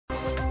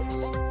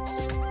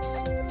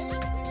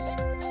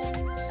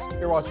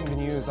You're watching the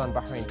news on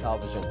Bahrain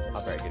television.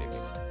 A very good evening.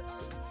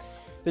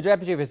 The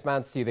Deputy of His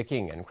Majesty the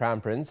King and Crown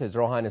Prince, His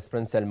Royal Highness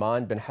Prince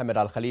Salman bin Hamad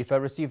Al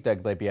Khalifa, received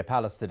at Ghlabia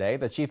Palace today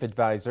the Chief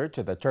Advisor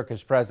to the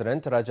Turkish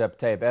President Recep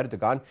Tayyip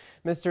Erdogan,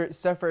 Mr.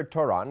 Sefer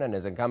Turan, and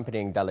his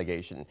accompanying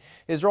delegation.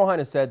 His Royal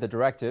Highness said the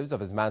directives of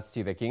His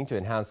Majesty the King to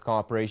enhance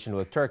cooperation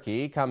with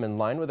Turkey come in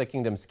line with the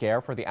Kingdom's care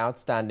for the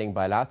outstanding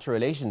bilateral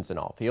relations in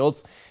all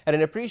fields and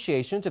an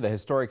appreciation to the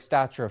historic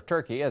stature of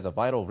Turkey as a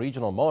vital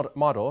regional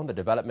model in the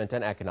development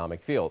and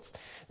economic fields.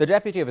 The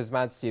Deputy of His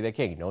Majesty the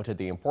King noted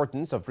the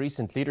importance of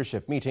recent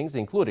leadership meetings,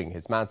 including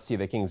His Majesty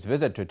the King's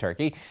visit to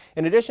Turkey,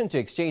 in addition to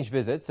exchange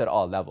visits at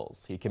all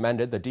levels. He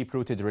commended the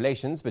deep-rooted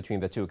relations between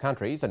the two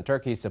countries and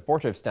Turkey's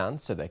supportive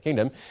stance to the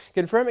Kingdom,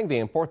 confirming the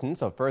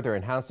importance of further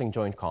enhancing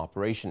joint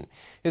cooperation.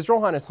 His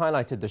Royal Highness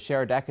highlighted the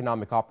shared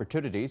economic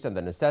opportunities and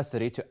the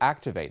necessity to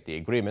activate the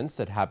agreements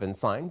that have been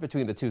signed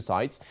between the two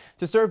sides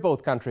to serve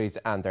both countries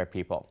and their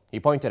people.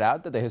 He pointed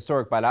out that the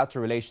historic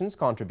bilateral relations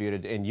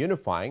contributed in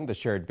unifying the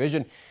shared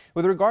vision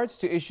with regards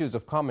to issues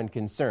of common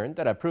concern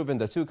that have proven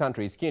the two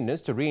countries'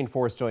 keenness to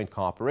reinforce joint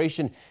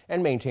cooperation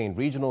and maintain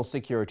regional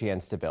security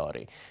and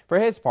stability. For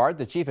his part,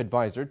 the Chief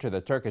Advisor to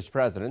the Turkish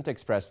President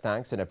expressed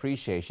thanks and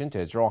appreciation to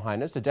His Royal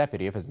Highness the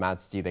Deputy of His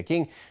Majesty the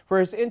King for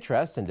his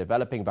interest in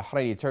developing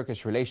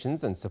Bahraini-Turkish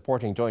relations and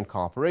supporting joint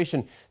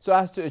cooperation so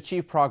as to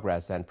achieve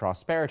progress and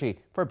prosperity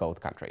for both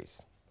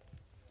countries.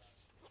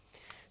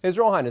 His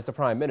Royal Highness the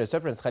Prime Minister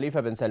Prince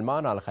Khalifa bin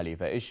Salman Al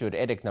Khalifa issued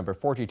Edict number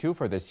 42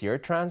 for this year,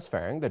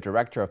 transferring the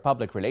Director of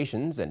Public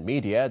Relations and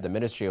Media at the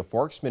Ministry of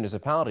Works,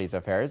 Municipalities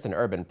Affairs and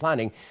Urban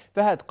Planning,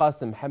 Fahad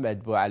Qasim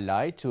Hamad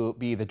Bouallai, to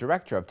be the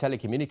Director of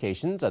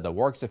Telecommunications at the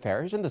Works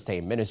Affairs in the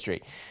same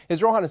ministry.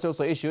 His Royal Highness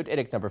also issued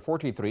Edict number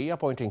 43,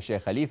 appointing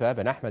Sheikh Khalifa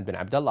bin Ahmed bin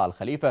Abdullah Al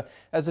Khalifa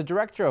as the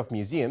Director of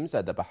Museums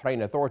at the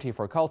Bahrain Authority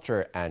for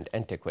Culture and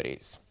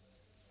Antiquities.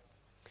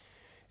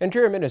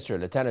 Interior Minister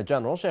Lieutenant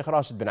General Sheikh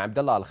Rashid bin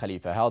Abdullah Al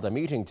Khalifa held a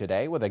meeting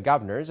today with the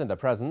governors in the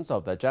presence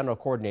of the General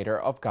Coordinator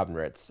of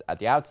Governorates. At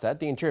the outset,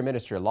 the Interior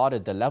Minister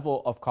lauded the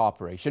level of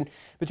cooperation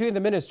between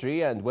the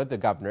ministry and with the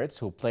governorates,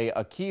 who play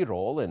a key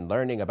role in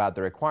learning about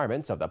the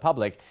requirements of the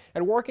public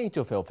and working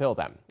to fulfill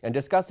them. In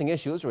discussing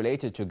issues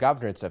related to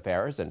governorates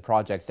affairs and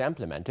projects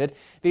implemented,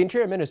 the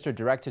Interior Minister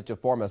directed to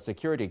form a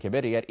security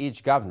committee at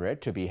each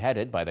governorate to be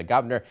headed by the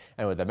governor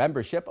and with the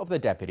membership of the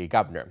Deputy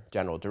Governor,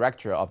 General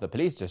Director of the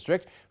Police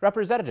District,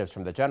 representatives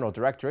from the General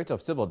Directorate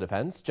of Civil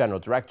Defense, General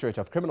Directorate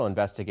of Criminal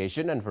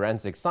Investigation and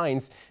Forensic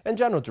Science, and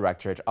General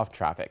Directorate of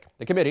Traffic.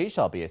 The committee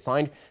shall be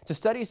assigned to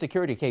study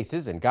security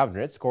cases in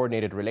governorates,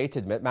 coordinated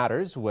related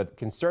matters with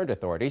concerned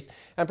authorities,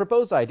 and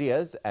propose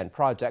ideas and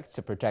projects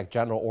to protect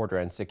general order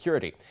and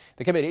security.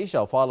 The committee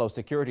shall follow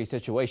security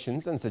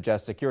situations and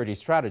suggest security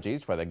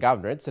strategies for the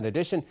governorates, in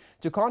addition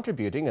to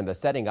contributing in the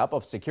setting up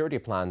of security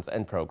plans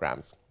and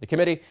programs. The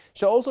committee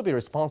shall also be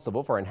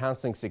responsible for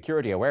enhancing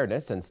security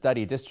awareness and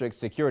study district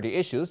security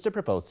issues to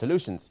propose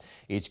solutions.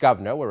 Each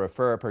governor will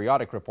refer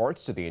periodic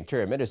reports to the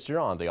Interior Minister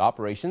on the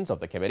operations of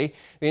the committee.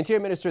 The Interior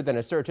Minister then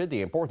asserted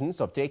the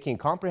importance of taking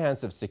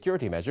comprehensive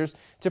security measures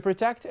to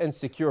protect and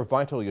secure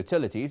vital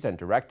utilities and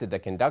directed the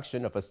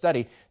conduction of a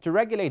study to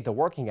regulate the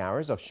working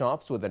hours of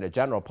shops within a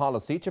general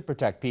policy to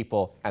protect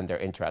people and their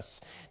interests.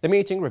 The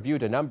meeting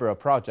reviewed a number of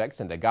projects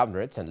in the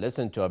governorates and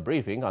listened to a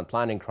briefing on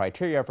planning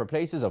criteria for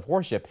places of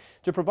worship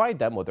to provide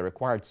them with the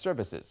required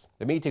services.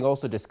 The meeting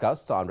also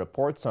discussed on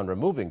reports on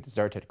removing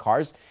deserted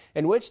cars,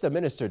 in which the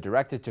minister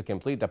directed to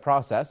complete the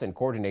process in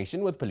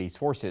coordination with police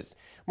forces.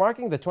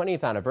 Marking the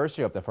 20th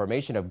anniversary of the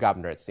formation of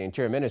governorates, the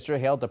Interior Minister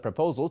hailed the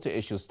proposal to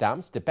issue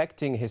stamps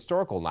depicting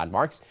historical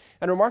landmarks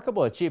and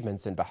remarkable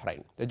achievements in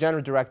Bahrain. The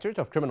General Directorate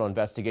of Criminal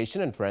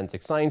Investigation and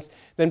Forensic Science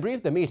then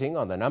briefed the meeting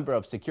on the number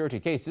of security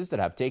cases that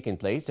have taken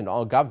place in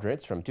all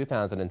governorates from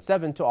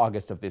 2007 to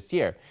August of this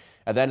year.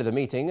 At the end of the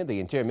meeting, the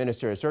Interior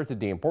Minister asserted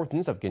the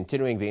importance of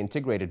continuing the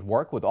integrated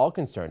work with all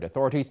concerned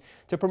authorities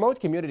to promote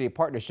community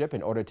partnership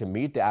in order to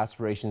meet the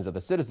aspirations of the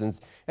citizens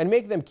and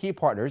make them key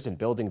partners in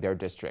building their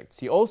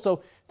districts. He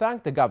also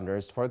thanked the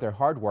governors for their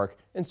hard work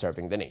in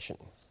serving the nation.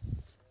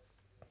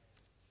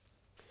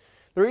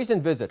 The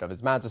recent visit of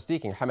His Majesty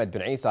King Hamad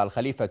bin Isa Al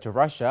Khalifa to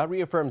Russia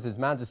reaffirms His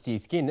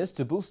Majesty's keenness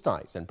to boost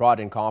ties and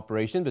broaden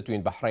cooperation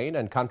between Bahrain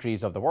and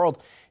countries of the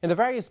world in the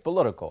various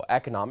political,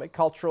 economic,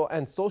 cultural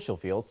and social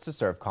fields to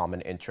serve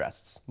common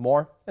interests.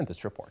 More in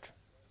this report.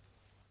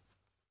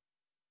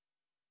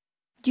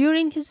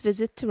 During his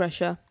visit to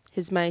Russia,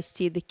 His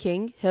Majesty the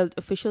King held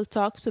official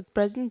talks with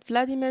President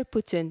Vladimir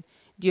Putin,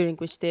 during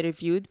which they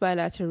reviewed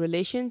bilateral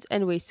relations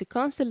and ways to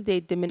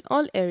consolidate them in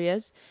all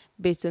areas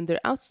based on their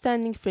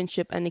outstanding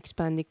friendship and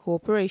expanding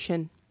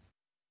cooperation.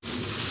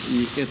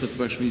 И этот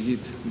ваш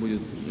визит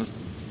будет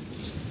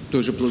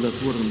тоже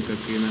плодотворным, как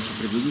и наша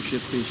предыдущая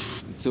встреча.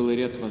 Целый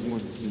ряд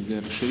возможностей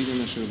для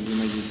расширения нашего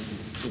взаимодействия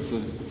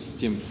с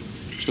тем,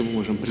 что мы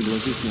можем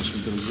предложить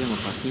нашим друзьям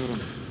и партнерам.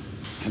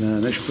 احنا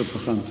نشكر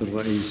فخامة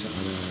الرئيس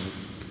على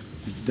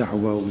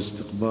الدعوة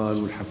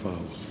والاستقبال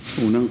والحفاوة،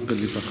 وننقل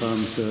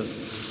لفخامته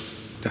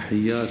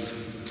تحيات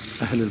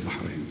أهل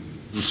البحرين.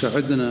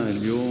 وسعدنا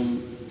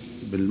اليوم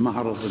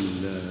بالمعرض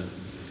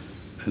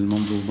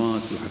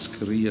المنظومات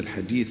العسكرية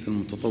الحديثة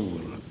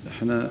المتطورة.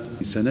 احنا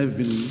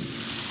سنبني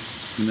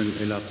من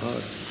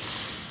العلاقات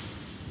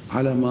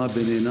على ما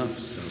بنيناه في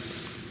السابق،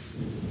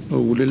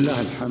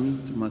 ولله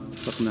الحمد ما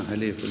اتفقنا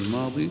عليه في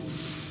الماضي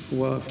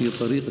وفي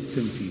طريق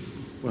التنفيذ،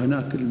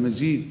 وهناك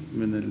المزيد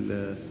من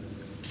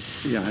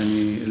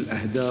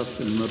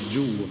الأهداف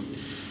المرجوة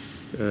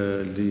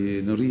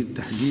اللي نريد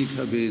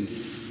تحقيقها بين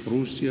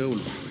روسيا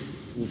والبحرين،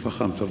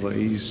 وفخامة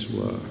الرئيس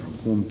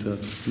وحكومته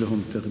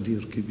لهم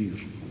تقدير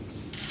كبير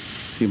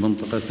في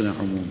منطقتنا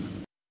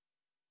عموما.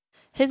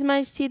 His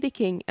Majesty the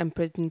King and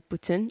President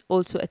Putin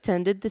also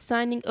attended the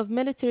signing of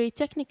Military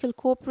Technical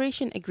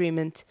Cooperation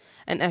Agreement,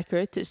 an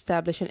accord to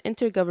establish an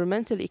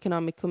intergovernmental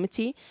economic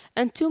committee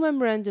and 2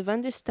 memoranda of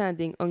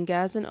understanding on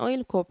gas and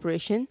oil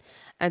cooperation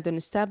and on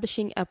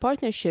establishing a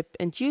partnership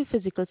in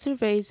geophysical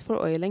surveys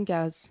for oil and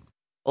gas.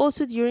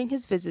 Also during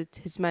his visit,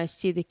 His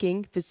Majesty the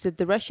King visited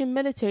the Russian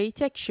Military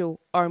Tech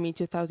Show, Army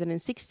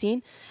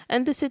 2016,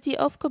 and the city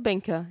of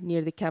Kubenka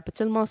near the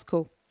capital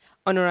Moscow.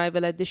 On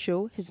arrival at the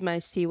show, His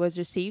Majesty was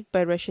received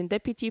by Russian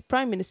Deputy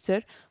Prime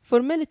Minister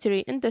for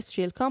Military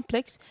Industrial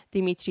Complex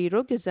Dmitry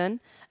Rogozin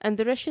and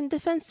the Russian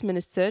Defense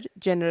Minister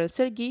General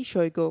Sergei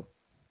Shoigu.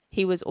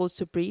 He was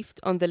also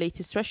briefed on the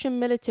latest Russian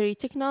military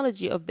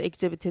technology of the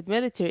exhibited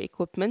military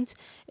equipment,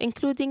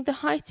 including the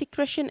high-tech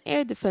Russian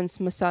air defense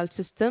missile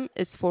system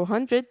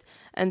S-400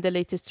 and the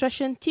latest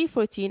Russian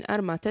T-14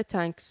 Armata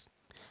tanks.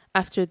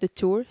 After the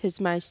tour, His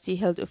Majesty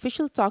held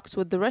official talks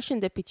with the Russian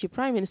Deputy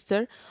Prime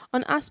Minister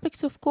on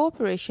aspects of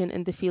cooperation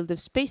in the field of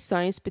space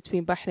science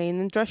between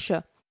Bahrain and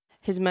Russia.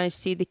 His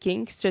Majesty the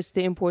King stressed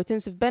the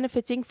importance of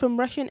benefiting from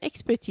Russian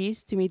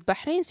expertise to meet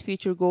Bahrain's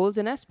future goals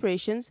and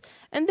aspirations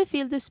in the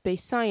field of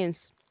space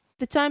science.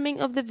 The timing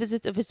of the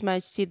visit of His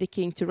Majesty the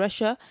King to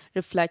Russia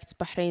reflects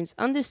Bahrain's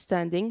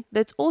understanding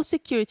that all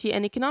security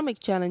and economic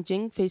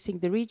challenges facing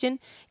the region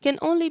can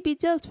only be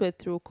dealt with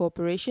through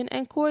cooperation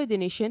and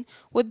coordination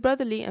with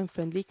brotherly and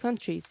friendly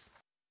countries.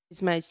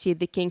 His Majesty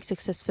the King's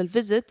successful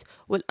visit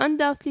will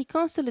undoubtedly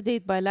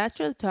consolidate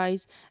bilateral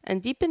ties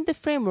and deepen the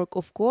framework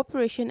of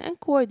cooperation and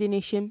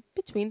coordination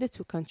between the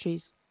two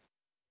countries.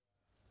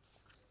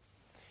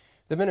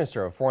 The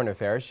Minister of Foreign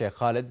Affairs, Sheikh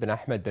Khalid bin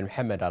Ahmed bin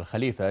Mohammed Al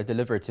Khalifa,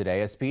 delivered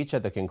today a speech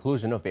at the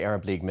conclusion of the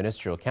Arab League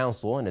Ministerial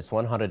Council in its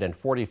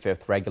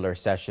 145th regular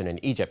session in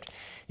Egypt.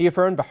 He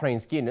affirmed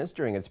Bahrain's keenness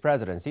during its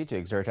presidency to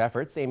exert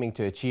efforts aiming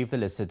to achieve the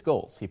listed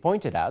goals. He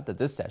pointed out that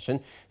this session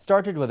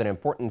started with an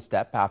important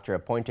step after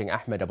appointing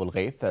Ahmed Abul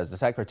Ghaith as the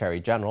Secretary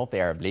General of the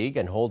Arab League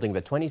and holding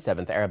the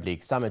 27th Arab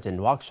League Summit in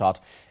Nouakchott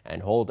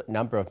and hold a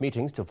number of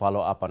meetings to follow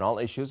up on all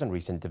issues and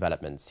recent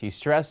developments. He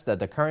stressed that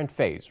the current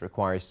phase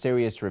requires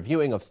serious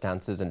reviewing of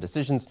stances and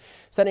decisions,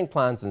 setting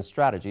plans and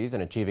strategies,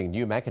 and achieving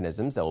new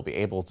mechanisms that will be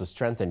able to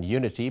strengthen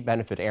unity,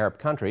 benefit Arab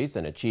countries,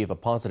 and achieve a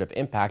positive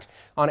impact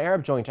on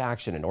Arab joint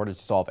action in order to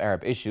solve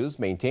Arab issues,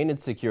 maintain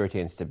its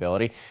security and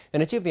stability,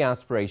 and achieve the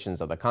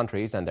aspirations of the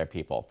countries and their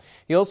people.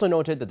 He also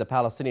noted that the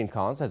Palestinian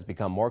cause has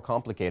become more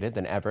complicated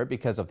than ever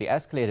because of the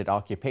escalated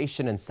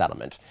occupation and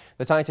settlement,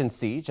 the tightened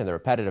siege, and the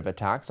repetitive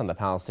attacks on the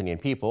Palestinian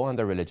people and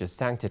their religious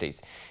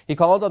sanctities. He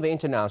called on the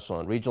international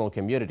and regional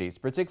communities,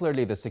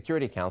 particularly the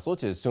Security Council,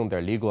 to assume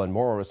their legal and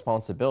moral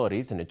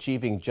responsibilities in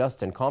achieving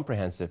just and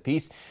comprehensive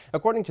peace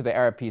according to the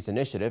Arab Peace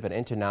Initiative and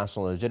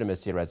international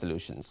legitimacy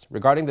resolutions.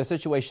 Regarding the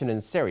situation in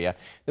Syria,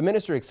 the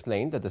minister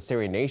explained that the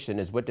Syrian nation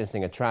is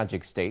witnessing a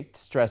tragic state,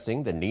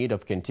 stressing the need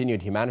of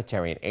continued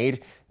humanitarian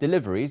aid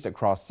deliveries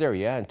across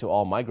Syria and to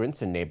all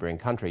migrants in neighboring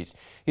countries.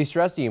 He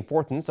stressed the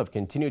importance of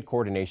continued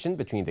coordination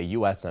between the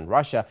U.S. and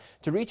Russia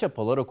to reach a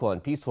political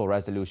and peaceful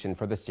resolution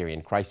for the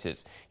Syrian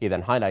crisis. He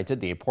then highlighted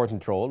the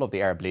important role of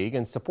the Arab League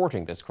in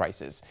supporting this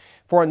crisis.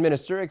 Foreign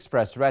Minister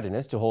expressed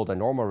readiness to hold a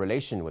normal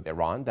relation with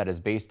Iran that is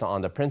based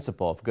on the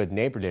principle of good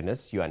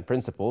neighborliness, UN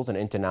principles, and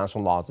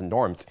international laws and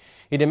norms.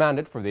 He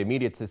demanded for the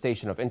immediate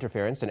cessation of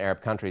interference in Arab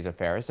countries'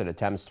 affairs and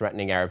attempts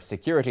threatening Arab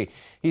security.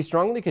 He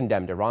strongly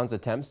condemned Iran's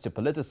attempts to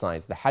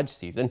politicize the Hajj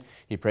season.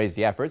 He praised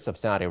the efforts of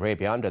Saudi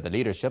Arabia under the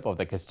leadership of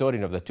the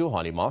custodian of the 2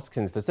 holy mosques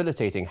in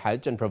facilitating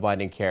Hajj and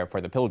providing care for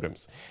the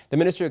pilgrims. The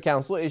Ministerial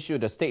Council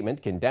issued a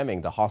statement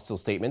condemning the hostile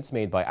statements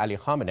made by Ali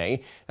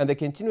Khamenei and the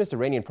continuous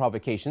Iranian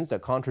provocations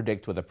that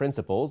contradict with the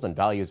principles and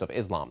values of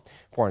Islam.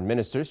 Foreign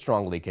ministers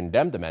strongly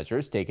condemned the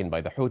measures taken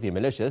by the Houthi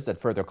militias that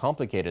further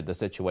complicated the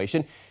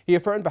situation. He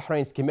affirmed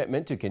Bahrain's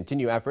commitment to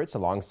continue efforts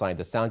alongside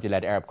the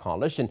Saudi-led Arab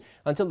coalition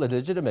until the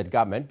legitimate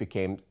government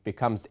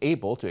becomes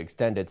able to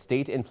extend its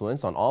state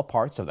influence on all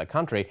parts of the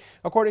country,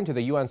 according to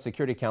the UN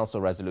Security Council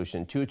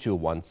Resolution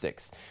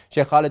 2216.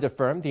 Sheikh Khalid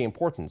affirmed the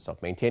importance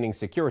of maintaining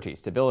security,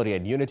 stability,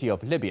 and unity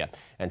of Libya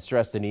and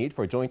stressed the need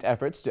for joint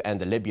efforts to end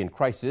the Libyan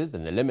crisis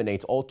and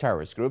eliminate all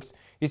terrorist groups.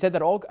 He said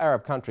that all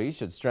Arab countries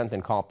should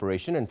strengthen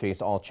cooperation and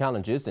face all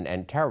challenges and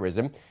end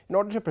terrorism in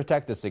order to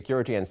protect the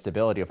security and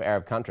stability of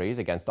Arab countries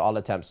against all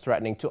attempts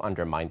threatening to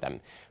undermine them.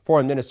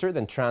 Foreign Minister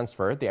then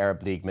transferred the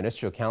Arab League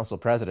Ministerial Council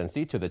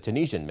presidency to the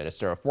Tunisian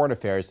Minister of Foreign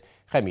Affairs,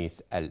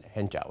 Khamis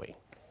El-Henjawi.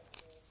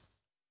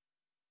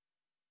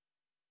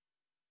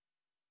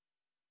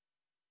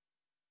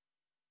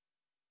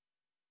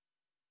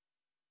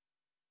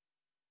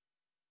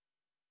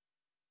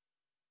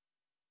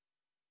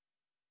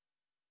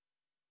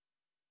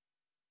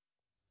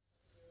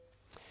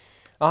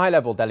 A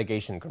high-level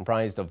delegation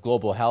comprised of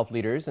global health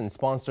leaders and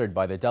sponsored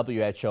by the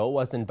WHO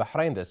was in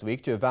Bahrain this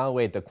week to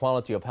evaluate the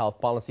quality of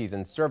health policies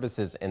and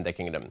services in the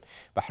kingdom.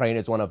 Bahrain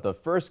is one of the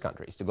first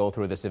countries to go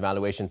through this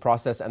evaluation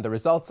process, and the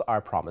results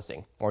are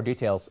promising. More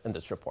details in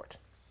this report.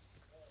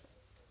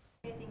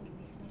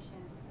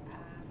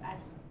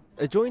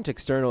 A joint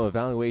external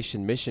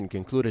evaluation mission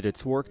concluded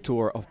its work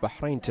tour of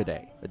Bahrain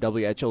today. The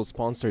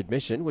WHO-sponsored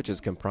mission, which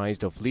is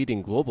comprised of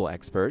leading global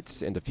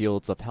experts in the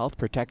fields of health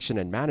protection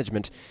and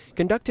management,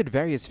 conducted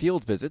various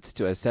field visits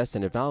to assess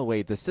and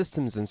evaluate the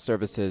systems and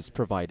services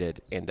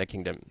provided in the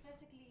kingdom.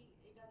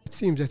 It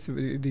seems that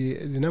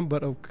the number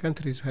of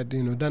countries had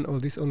done all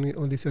this,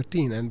 only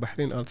 13, and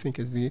Bahrain I think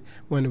is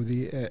one of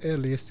the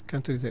earliest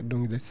countries that are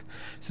doing this.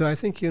 So I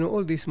think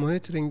all this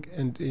monitoring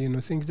and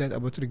things that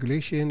about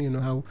regulation,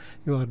 how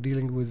you are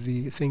dealing with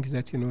the things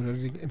that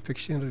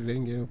infection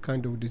relating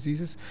kind of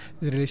diseases,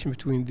 the relation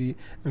between the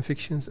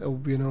infections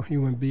of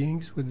human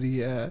beings with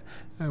the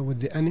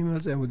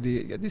animals and with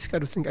this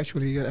kind of thing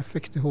actually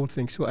affect the whole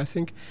thing. So I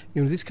think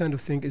this kind of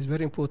thing is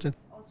very important.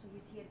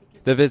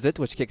 The visit,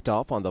 which kicked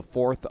off on the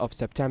 4th of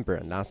September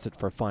and lasted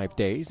for 5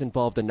 days,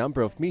 involved a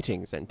number of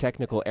meetings and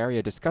technical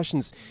area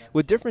discussions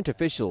with different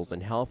officials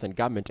in health and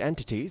government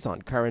entities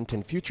on current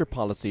and future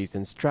policies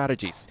and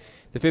strategies.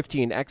 The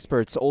 15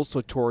 experts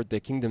also toured the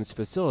kingdom's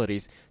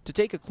facilities to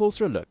take a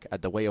closer look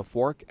at the way of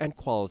work and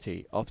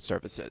quality of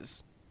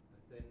services.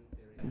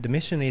 The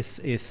mission is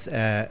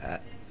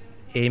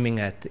aiming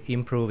at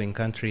improving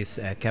countries'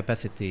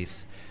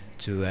 capacities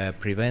to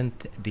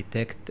prevent,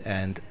 detect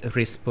and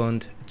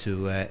respond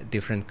to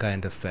different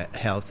kind of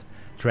health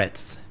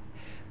threats.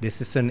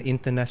 This is an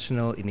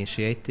international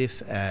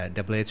initiative.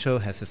 WHO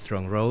has a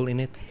strong role in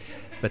it,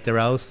 but there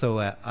are also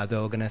other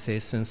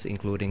organizations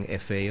including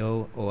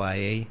FAO,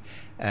 OIA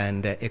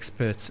and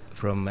experts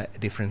from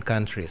different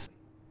countries.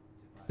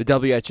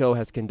 The WHO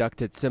has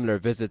conducted similar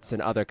visits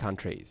in other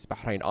countries.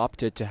 Bahrain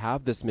opted to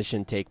have this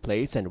mission take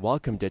place and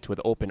welcomed it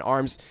with open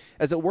arms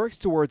as it works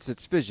towards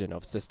its vision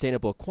of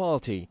sustainable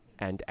quality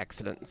and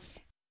excellence.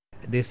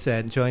 This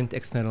joint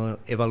external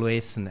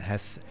evaluation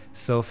has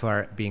so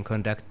far been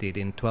conducted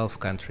in 12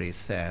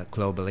 countries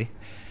globally,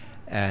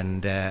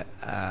 and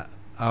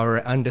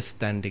our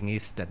understanding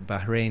is that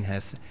Bahrain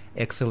has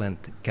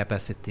excellent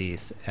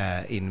capacities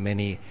in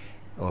many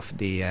of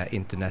the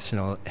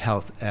international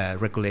health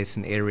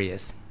regulation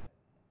areas.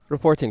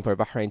 Reporting for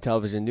Bahrain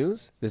Television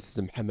News, this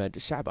is Mohammed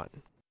Shaban.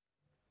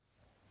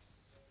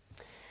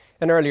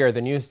 And earlier,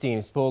 the news team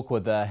spoke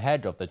with the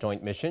head of the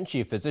joint mission,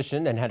 chief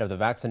physician and head of the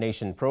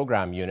vaccination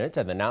program unit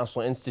at the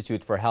National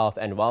Institute for Health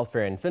and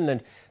Welfare in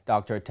Finland,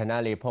 Dr.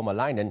 Taneli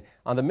Pomalainen,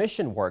 on the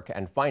mission work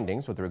and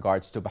findings with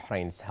regards to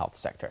Bahrain's health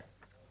sector.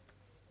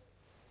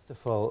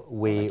 First of all,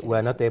 we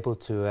were not able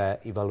to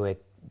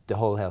evaluate the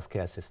whole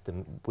healthcare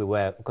system. We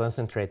were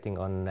concentrating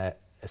on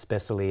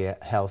especially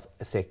health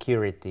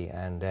security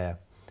and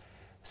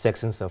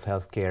sections of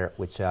healthcare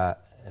which are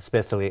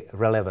especially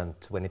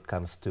relevant when it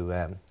comes to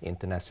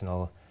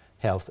international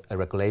health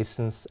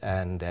regulations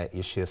and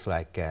issues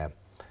like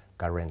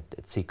current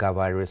Zika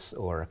virus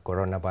or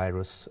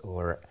coronavirus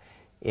or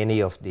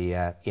any of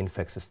the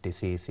infectious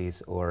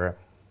diseases, or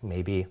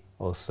maybe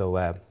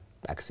also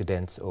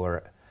accidents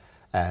or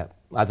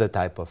other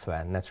type of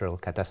natural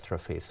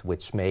catastrophes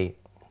which may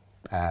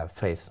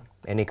face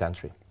any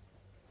country.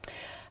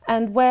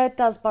 And where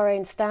does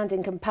Bahrain stand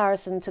in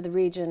comparison to the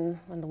region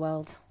and the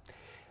world?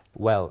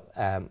 Well,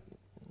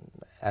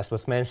 as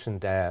was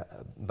mentioned,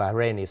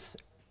 Bahrain is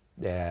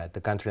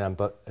the country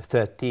number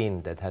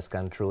 13 that has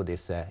gone through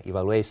this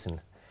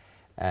evaluation.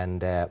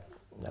 And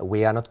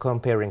we are not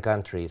comparing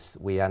countries,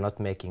 we are not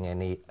making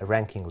any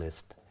ranking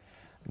list.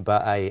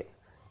 But I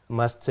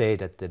must say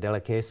that the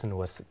delegation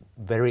was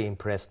very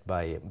impressed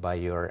by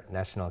your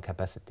national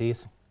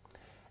capacities.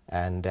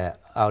 And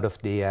out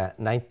of the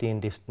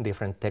 19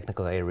 different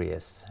technical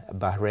areas,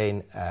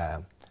 Bahrain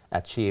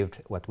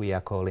achieved what we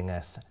are calling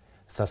as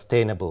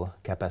sustainable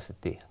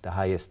capacity, the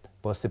highest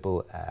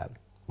possible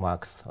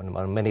marks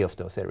on many of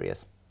those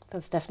areas.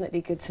 That's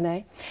definitely good to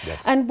know.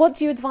 Yes. And what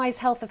do you advise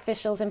health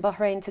officials in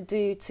Bahrain to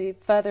do to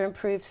further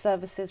improve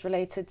services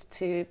related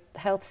to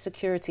health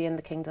security in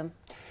the kingdom?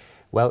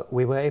 Well,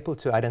 we were able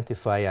to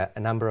identify a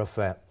number of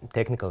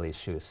technical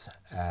issues,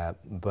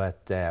 but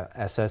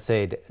as I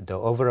said, the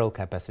overall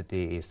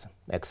capacity is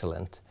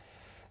excellent.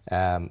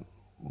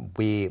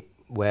 We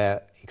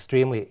were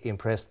extremely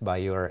impressed by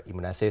your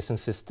immunization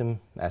system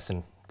as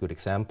a good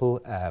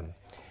example.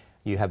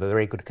 You have a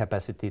very good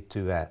capacity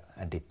to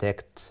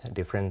detect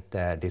different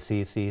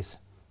diseases,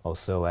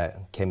 also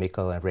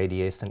chemical and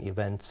radiation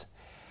events.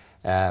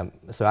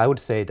 So I would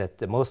say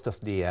that most of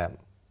the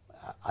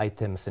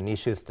items and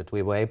issues that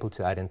we were able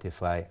to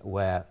identify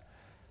were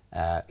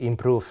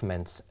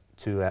improvements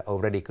to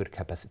already good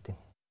capacity.